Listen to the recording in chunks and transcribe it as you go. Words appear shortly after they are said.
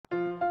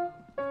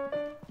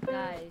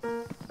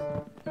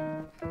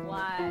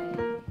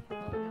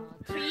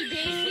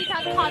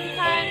without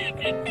content.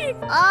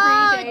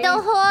 Oh, 3 days, the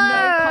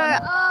horror!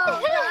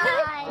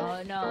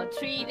 No oh no,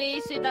 3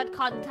 days without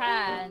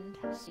content.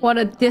 What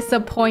a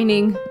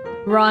disappointing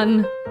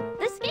run.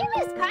 This game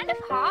is kind of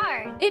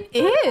hard. It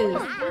is.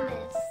 Let's do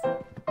this.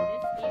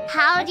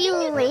 How do you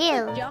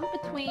live? The jump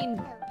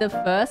between the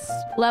first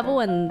level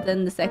and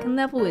then the second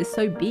level is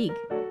so big.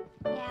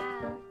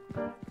 Yeah.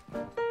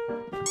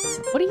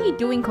 What are you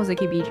doing,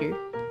 Kozuki Biju?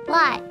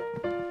 What?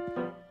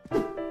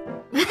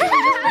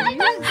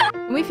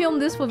 Can we film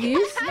this for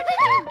views? How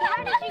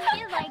did you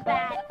get like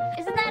that?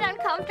 Isn't that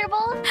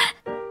uncomfortable?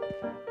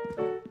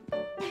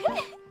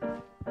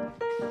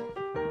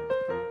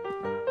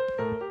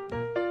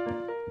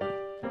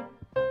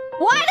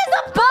 Why does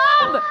it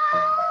bob?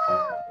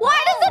 Why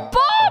does it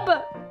bob?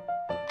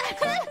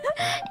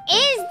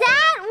 Is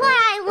that what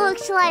I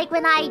looked like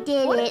when I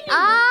did it? Oh!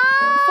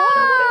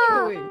 Fauna, what are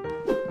you doing?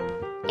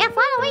 Yeah,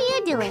 Fauna, what are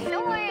you doing?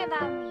 Don't worry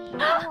about me.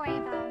 Don't worry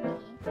about me.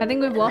 I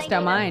think we've lost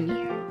our mind.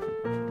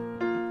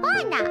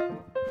 Fauna!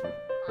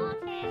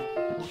 Okay.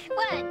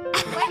 What?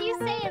 Why do you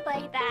say it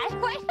like that?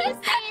 Why do you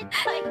say it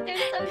like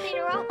there's something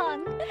wrong?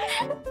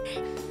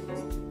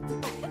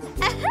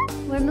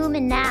 We're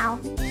moving now.